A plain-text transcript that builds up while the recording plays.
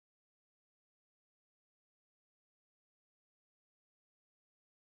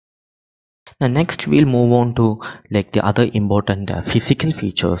Now next we'll move on to like the other important physical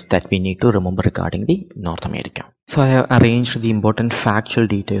features that we need to remember regarding the North America. So I have arranged the important factual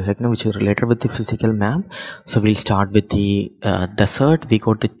details which is related with the physical map. So we'll start with the desert. We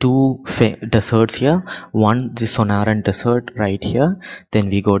got the two deserts here. One, the Sonoran Desert right here. Then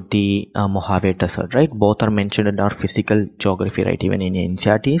we got the Mojave Desert, right? Both are mentioned in our physical geography, right? Even in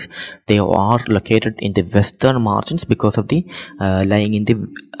NCRTs, they are located in the western margins because of the lying in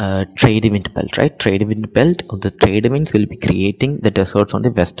the trade wind belt, right? Trade wind belt, the trade winds will be creating the deserts on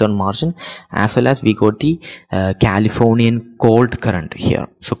the western margin, as well as we got the Californian cold current here.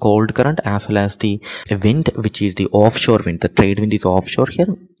 So cold current as well as the wind, which is the offshore wind, the trade wind is offshore here,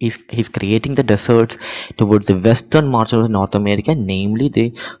 is creating the deserts towards the western margin of North America, namely the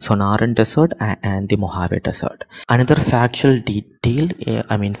Sonoran Desert and the Mojave Desert. Another factual detail,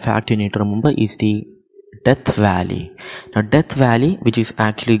 fact you need to remember is the Death Valley. Now Death Valley, which is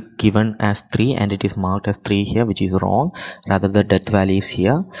actually given as 3 and it is marked as 3 here, which is wrong. Rather the Death Valley is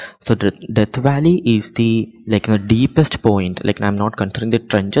here. So the Death Valley is the the deepest point, I'm not considering the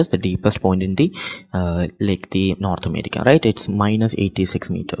trenches, the deepest point in the the North America, right? It's minus 86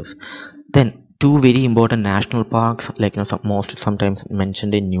 meters. Then two very important national parks, sometimes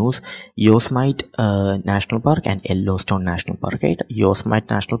mentioned in news: Yosemite National Park and Yellowstone National Park, right? Yosemite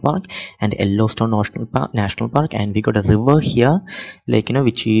National Park and Yellowstone National Park, and we got a river here,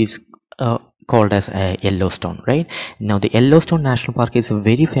 which is called as Yellowstone, right? Now the Yellowstone National Park is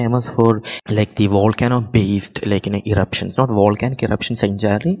very famous for the volcano based eruptions, not volcanic eruptions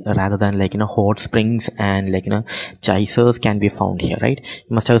entirely, rather than hot springs and geysers can be found here, right?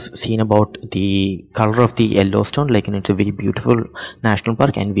 You must have seen about the color of the Yellowstone, it's a very beautiful national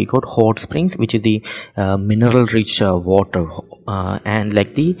park, and we got hot springs, which is the mineral rich water, and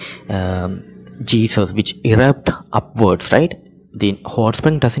the geysers which erupt upwards, right? The hot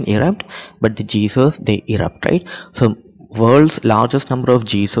spring doesn't erupt, but the geysers, they erupt, right? So world's largest number of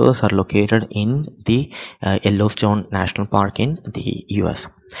geysers are located in the Yellowstone National Park in the US.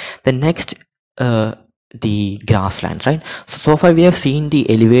 The next, the grasslands, right? So far we have seen the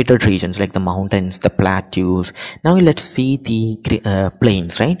elevated regions like the mountains, the plateaus. Now let's see the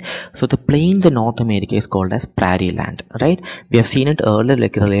plains, right? So the plains in North America is called as prairie land, right? We have seen it earlier,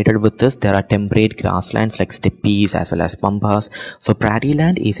 related with this. There are temperate grasslands like steppes as well as pampas. So prairie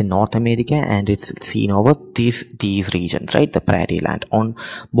land is in North America, and it's seen over these regions, right? The prairie land on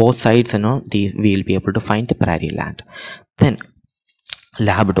both sides, we'll be able to find the prairie land. Then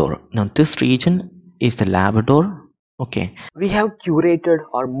Labrador. Now this region is the Labrador. Okay. We have curated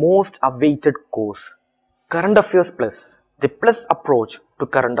our most awaited course, Current Affairs Plus, the plus approach to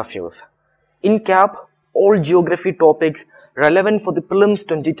current affairs. In CAP, all geography topics relevant for the prelims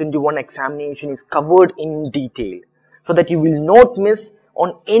 2021 examination is covered in detail, so that you will not miss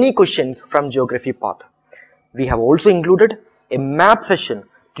on any questions from geography part. We have also included a map session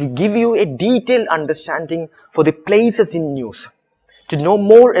to give you a detailed understanding for the places in news. To know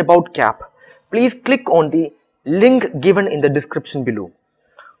more about CAP, please click on the link given in the description below.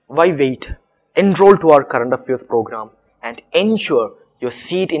 Why wait? Enroll to our current affairs program and ensure your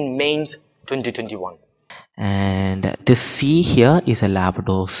seat in Mains 2021. And this sea here is a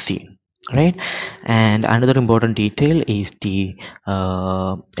Labrador Sea, right? And another important detail is the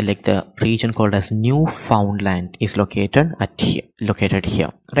the region called as Newfoundland is located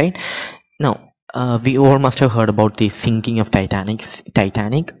here, right? Now we all must have heard about the sinking of Titanic,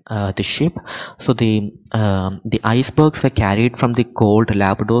 the ship. So the icebergs were carried from the cold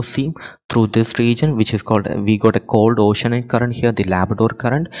Labrador Sea through this region, which is called, we got a cold oceanic current here, the Labrador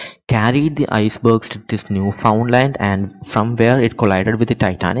current, carried the icebergs to this Newfoundland, and from where it collided with the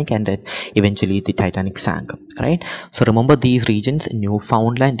Titanic, and then eventually the Titanic sank, right? So remember these regions,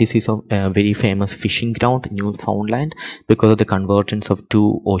 Newfoundland, this is a very famous fishing ground, Newfoundland, because of the convergence of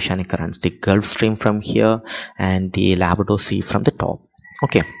two oceanic currents, the Gulf Stream from here and the Labrador Sea from the top.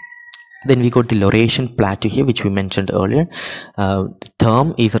 Okay. Then we got the Laurentian Plateau here, which we mentioned earlier. The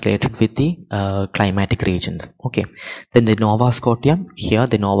term is related with the climatic regions. Okay. Then the Nova Scotia here,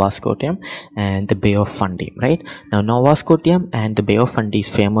 the Nova Scotia and the Bay of Fundy, right? Now Nova Scotia and the Bay of Fundy is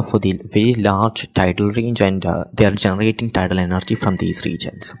famous for the very large tidal range, and they are generating tidal energy from these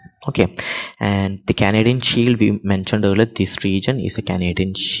regions. Okay. And the Canadian Shield, we mentioned earlier, this region is the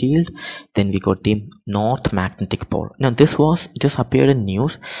Canadian Shield. Then we got the North Magnetic Pole. Now this appeared in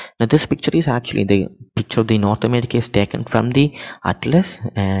news. Now this picture is actually, the picture of the North America is taken from the atlas,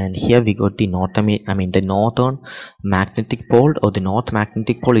 and here we got the Northern Magnetic Pole, or the North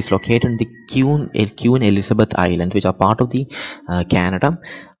Magnetic Pole is located in the Queen Elizabeth Islands, which are part of the Canada.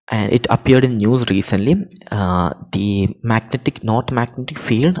 and it appeared in news recently. The north magnetic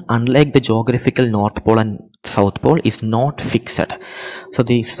field, unlike the geographical North Pole and South Pole, is not fixed. So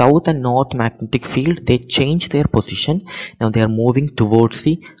the south and north magnetic field, they change their position. Now they are moving towards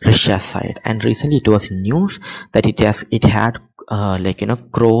the Russia side, and recently it was in news that it had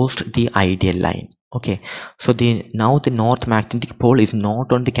crossed the ideal line. Okay, so now the north magnetic pole is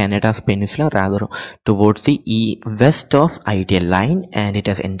not on the Canada's peninsula, rather towards the west of ideal line, and it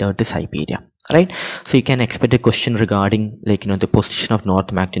has entered the Siberia. Right, so you can expect a question regarding the position of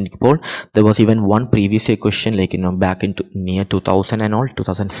north magnetic pole. There was even one previous year question back into near 2000 and all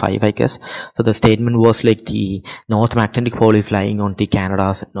 2005, I guess. So the statement was the north magnetic pole is lying on the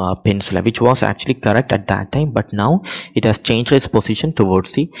Canada's peninsula, which was actually correct at that time, but now it has changed its position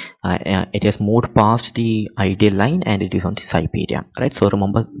towards the it has moved past the ideal line and it is on the Siberia. Right, so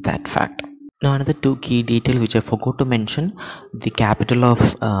remember that fact. Now another two key details which I forgot to mention: the capital of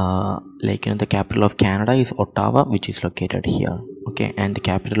the capital of Canada is Ottawa, which is located here. Okay, and the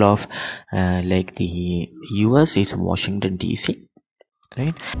capital of the US is Washington DC.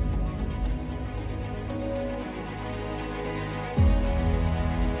 Right.